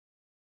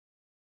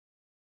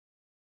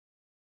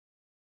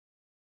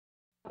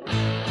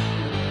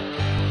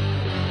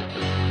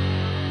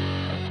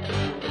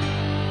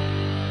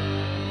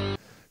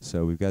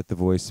So we've got the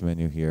voice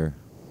menu here.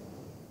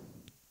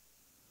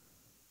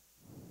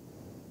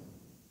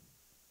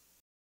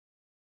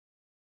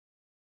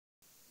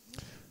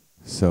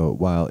 So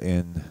while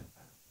in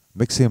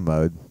mixing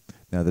mode,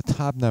 now the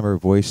top number,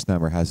 voice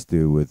number, has to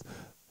do with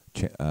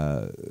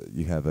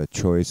you have a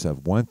choice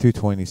of 1 through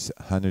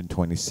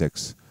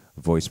 126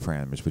 voice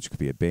parameters, which could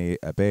be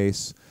a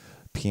bass,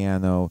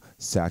 piano,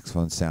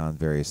 saxophone sound,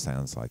 various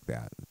sounds like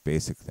that,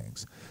 basic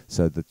things.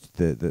 So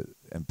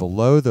and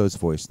below those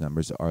voice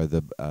numbers are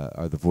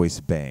the voice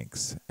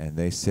banks, and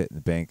they sit in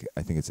the bank.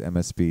 I think it's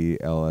MSB,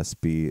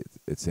 LSB.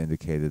 It's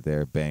indicated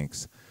there,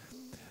 banks.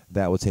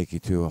 That will take you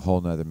to a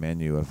whole nother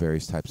menu of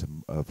various types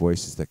of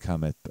voices that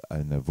come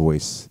in the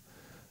voice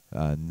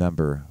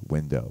number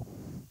window.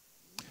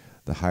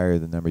 The higher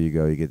the number you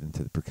go, you get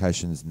into the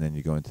percussions, and then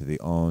you go into the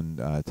own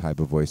type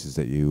of voices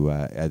that you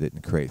edit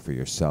and create for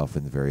yourself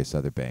in the various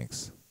other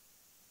banks.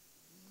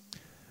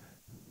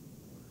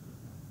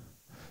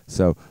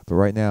 So, but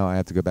right now I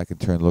have to go back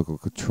and turn local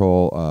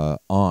control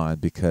on,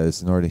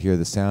 because in order to hear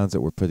the sounds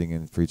that we're putting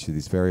in for each of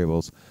these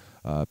variables,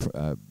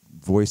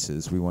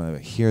 voices, we want to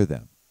hear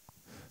them.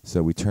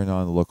 So we turn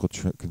on the local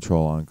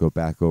control on, go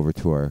back over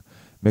to our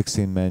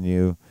mixing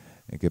menu,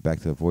 and get back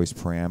to the voice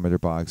parameter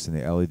box in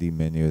the LED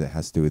menu that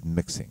has to do with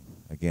mixing.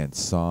 Again,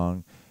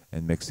 song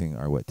and mixing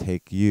are what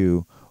take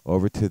you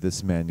over to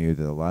this menu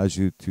that allows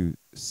you to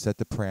set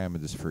the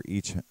parameters for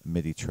each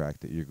MIDI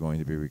track that you're going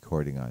to be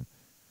recording on.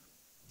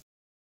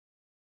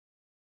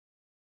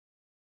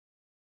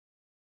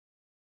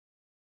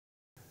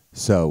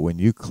 So when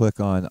you click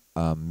on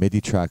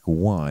MIDI track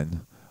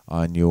 1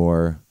 on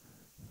your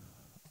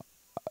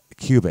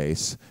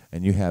CUBASE,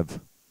 and you have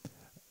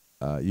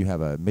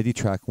a MIDI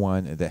track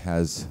 1 that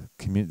has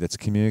that's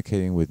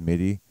communicating with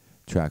MIDI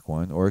track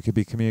 1, or it could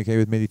be communicating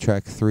with MIDI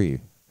track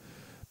 3.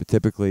 But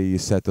typically, you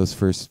set those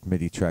first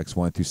MIDI tracks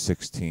 1 through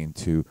 16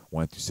 to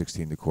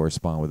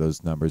correspond with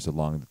those numbers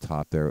along the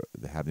top there,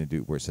 having to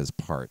do where it says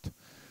part.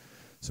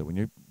 So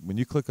when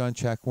you click on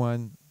track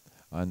 1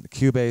 on the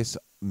CUBASE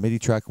MIDI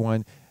track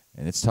 1,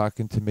 and it's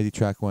talking to MIDI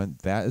track 1,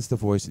 that is the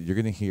voice that you're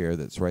going to hear.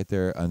 That's right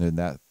there under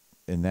that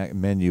in that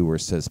menu where it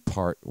says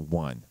part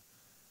 1.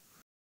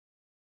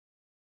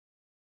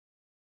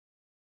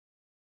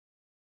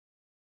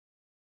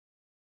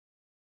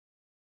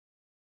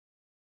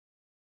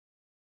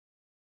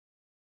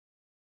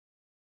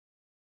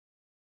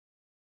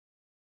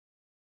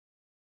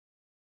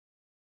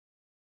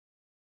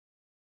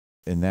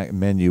 In that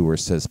menu where it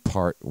says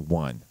part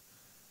 1.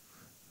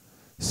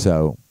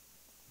 So,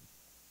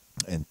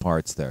 and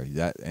parts there.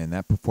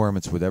 That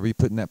performance, whatever you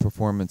put in that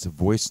performance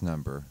voice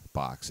number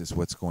box, is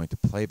what's going to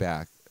play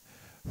back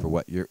for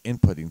what you're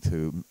inputting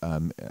to,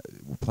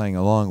 playing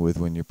along with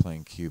when you're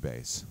playing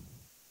CUBASE.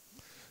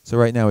 So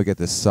right now we got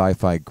this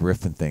sci-fi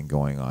Griffin thing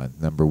going on,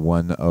 number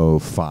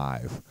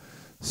 105.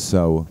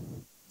 So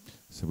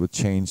we'll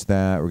change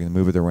that. We're going to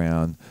move it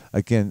around.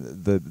 Again,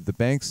 the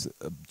banks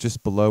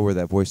just below where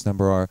that voice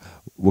number are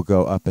will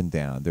go up and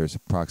down. There's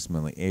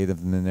approximately 8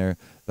 of them in there.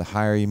 The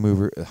higher you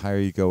move, the higher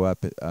you go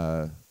up,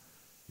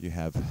 you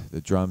have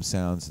the drum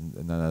sounds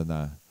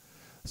and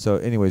So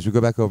anyways, we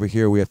go back over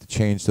here. We have to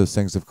change those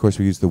things. Of course,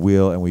 we use the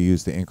wheel and we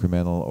use the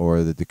incremental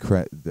or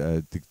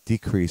the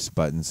decrease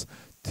buttons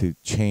to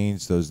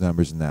change those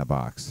numbers in that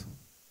box.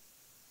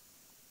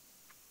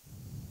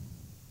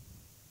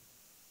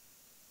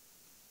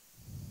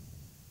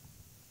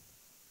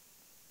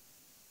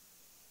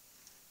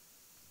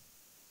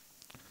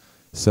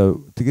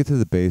 So to get to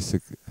the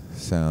basic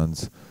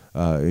sounds,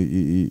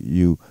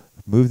 you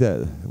move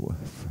that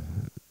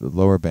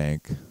lower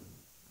bank,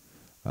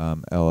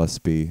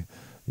 LSB.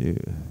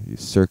 You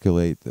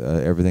circulate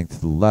everything to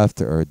the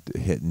left, or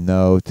hit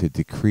no to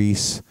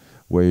decrease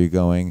where you're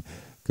going.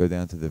 Go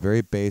down to the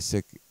very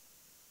basic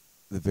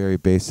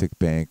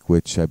bank,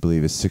 which I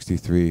believe is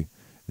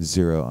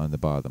 63.0 on the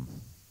bottom.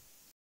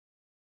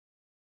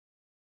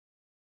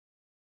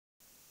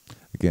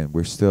 Again,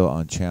 we're still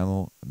on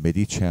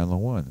MIDI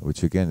channel 1,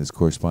 which again is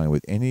corresponding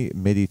with any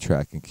MIDI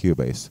track in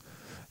CUBASE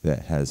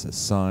that has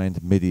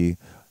assigned MIDI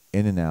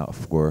in and out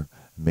for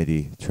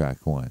MIDI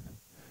track 1.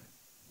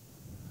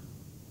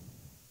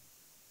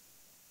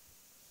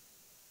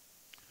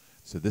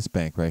 So this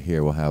bank right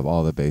here will have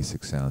all the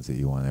basic sounds that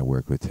you want to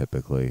work with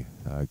typically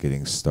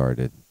getting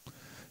started.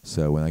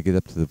 So when I get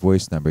up to the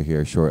voice number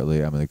here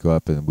shortly, I'm going to go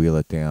up and wheel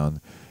it down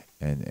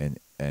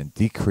and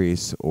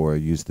decrease, or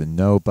use the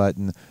no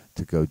button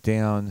to go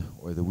down,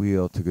 or the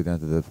wheel to go down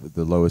to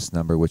the lowest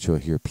number, which you'll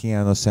hear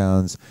piano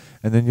sounds,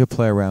 and then you'll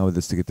play around with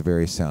this to get the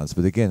various sounds.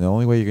 But again, the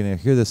only way you're going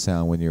to hear the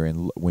sound when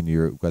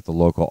you've got the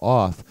local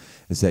off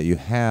is that you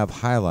have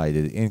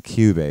highlighted in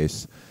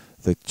CUBASE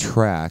the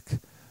track,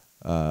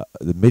 the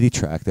MIDI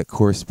track that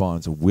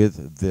corresponds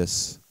with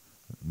this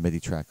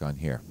MIDI track on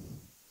here.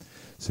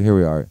 So here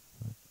we are.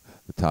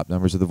 The top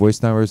numbers are the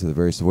voice numbers of the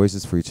various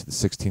voices for each of the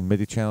 16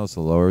 MIDI channels.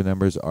 The lower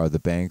numbers are the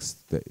banks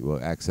that will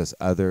access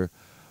other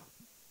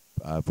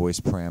voice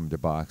parameter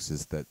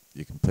boxes that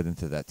you can put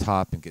into that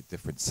top and get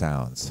different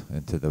sounds.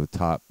 Into the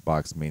top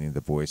box meaning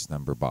the voice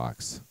number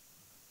box.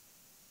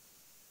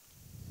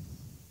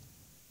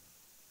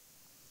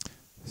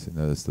 So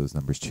notice those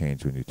numbers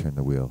change when you turn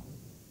the wheel.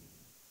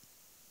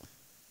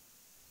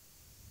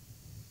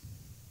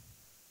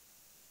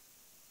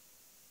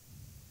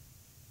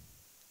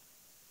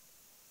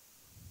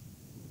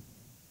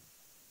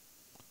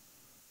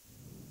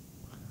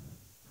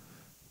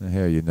 Now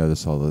here you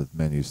notice all the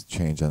menus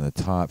change on the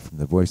top from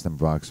the voice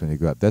number box when you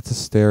go up. That's a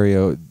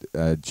stereo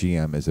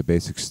GM is a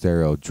basic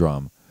stereo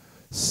drum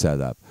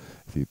setup.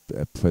 If you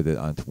put it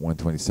on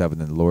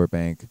 127 in the lower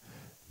bank,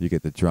 you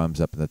get the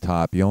drums up in the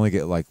top. You only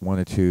get like 1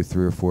 or 2,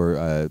 3 or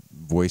 4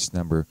 voice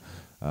number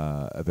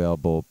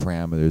available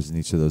parameters in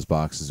each of those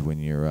boxes when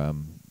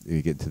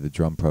you get into the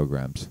drum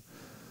programs.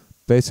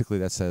 Basically,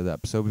 that's set it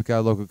up. So we've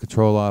got local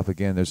control off.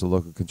 Again, there's a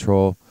local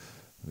control.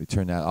 We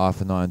turn that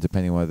off and on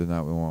depending whether or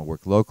not we want to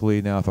work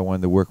locally. Now, if I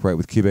wanted to work right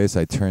with Cubase,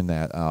 I turn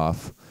that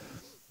off.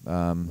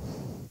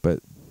 But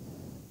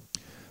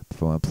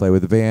if I want to play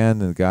with the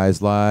band and the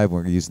guys live,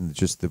 we're using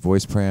just the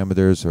voice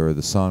parameters or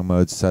the song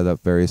modes, set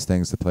up various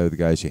things to play with the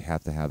guys, you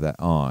have to have that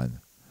on.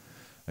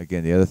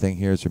 Again, the other thing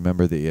here is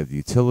remember that you have the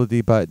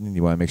utility button.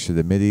 You want to make sure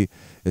the MIDI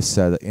is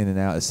set in and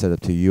out is set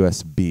up to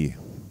USB.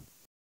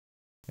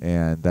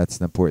 And that's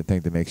an important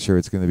thing to make sure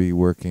it's going to be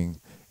working,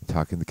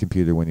 talking to the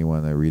computer when you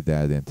want to read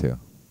that into.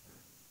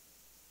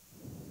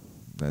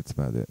 That's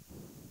about it.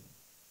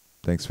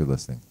 Thanks for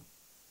listening.